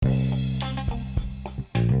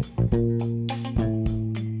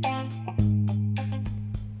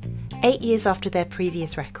8 years after their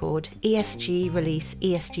previous record, ESG released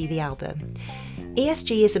ESG the album.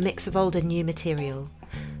 ESG is a mix of old and new material.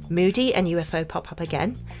 Moody and UFO pop up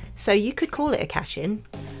again, so you could call it a cash-in,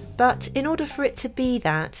 but in order for it to be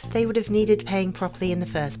that, they would have needed paying properly in the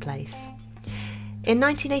first place. In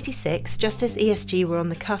 1986, just as ESG were on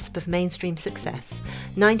the cusp of mainstream success,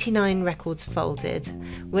 99 Records folded,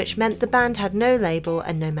 which meant the band had no label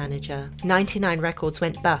and no manager. 99 Records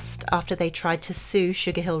went bust after they tried to sue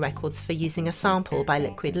Sugar Hill Records for using a sample by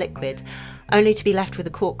Liquid Liquid, only to be left with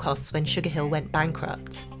the court costs when Sugar Hill went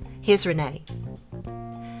bankrupt. Here's Renee.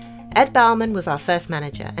 Ed Bauman was our first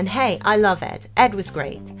manager, and hey, I love Ed. Ed was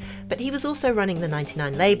great, but he was also running the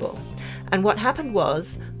 99 label. And what happened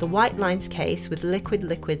was, the White Lines case with Liquid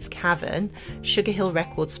Liquid's Cavern, Sugar Hill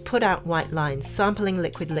Records put out White Lines sampling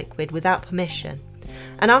Liquid Liquid without permission.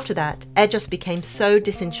 And after that, Ed just became so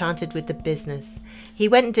disenchanted with the business. He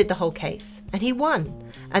went and did the whole case, and he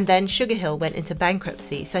won. And then Sugar Hill went into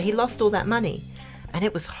bankruptcy, so he lost all that money. And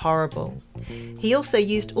it was horrible. He also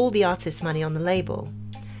used all the artists' money on the label.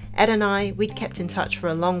 Ed and we'd kept in touch for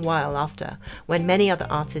a long while after, when many other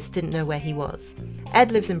artists didn't know where he was.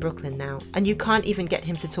 Ed lives in Brooklyn now, and you can't even get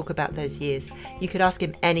him to talk about those years. You could ask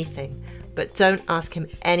him anything, but don't ask him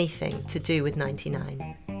anything to do with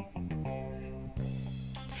 99.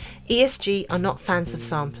 ESG are not fans of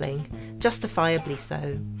sampling, justifiably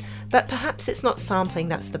so. But perhaps it's not sampling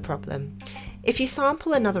that's the problem. If you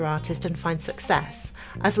sample another artist and find success,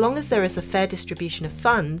 as long as there is a fair distribution of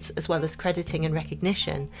funds, as well as crediting and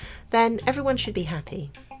recognition, then everyone should be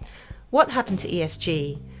happy. What happened to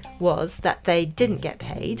ESG was that they didn't get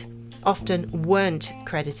paid, often weren't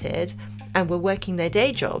credited, and were working their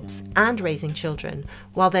day jobs and raising children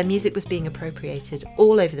while their music was being appropriated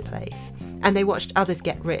all over the place, and they watched others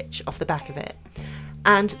get rich off the back of it.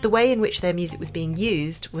 And the way in which their music was being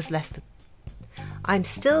used was less than. I'm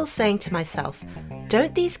still saying to myself,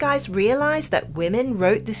 don't these guys realise that women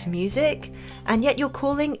wrote this music? And yet you're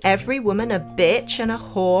calling every woman a bitch and a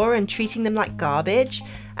whore and treating them like garbage?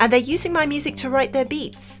 And they're using my music to write their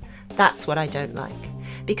beats? That's what I don't like,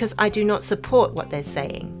 because I do not support what they're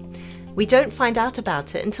saying. We don't find out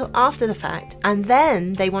about it until after the fact, and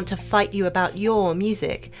then they want to fight you about your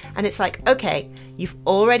music. And it's like, okay, you've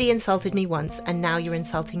already insulted me once and now you're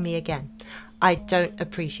insulting me again. I don't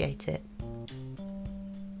appreciate it.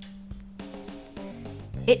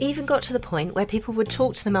 It even got to the point where people would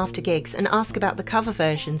talk to them after gigs and ask about the cover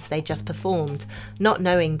versions they just performed, not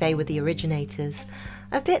knowing they were the originators.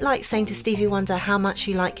 A bit like saying to Stevie Wonder how much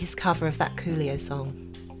you like his cover of that Coolio song.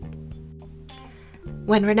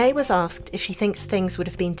 When Renee was asked if she thinks things would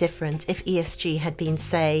have been different if ESG had been,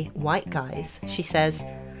 say, white guys, she says,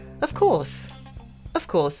 "Of course. Of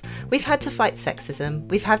course, we've had to fight sexism,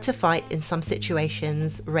 we've had to fight, in some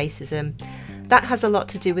situations, racism. That has a lot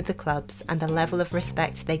to do with the clubs and the level of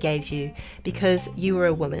respect they gave you because you were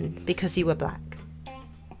a woman, because you were black."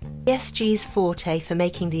 ESG's forte for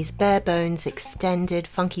making these bare bones, extended,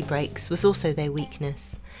 funky breaks was also their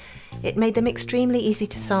weakness. It made them extremely easy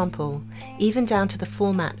to sample, even down to the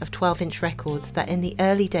format of 12-inch records that in the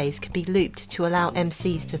early days could be looped to allow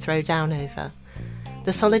MCs to throw down over.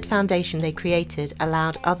 The solid foundation they created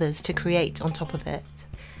allowed others to create on top of it.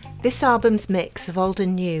 This album's mix of old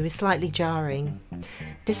and new is slightly jarring.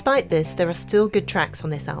 Despite this, there are still good tracks on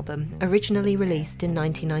this album, originally released in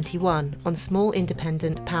 1991 on small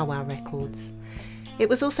independent Powwow Records. It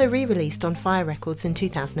was also re-released on Fire Records in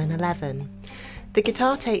 2011. The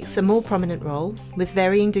guitar takes a more prominent role, with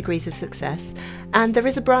varying degrees of success, and there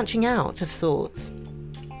is a branching out of sorts.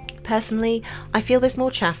 Personally, I feel there's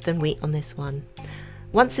more chaff than wheat on this one.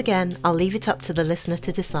 Once again, I'll leave it up to the listener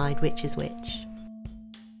to decide which is which.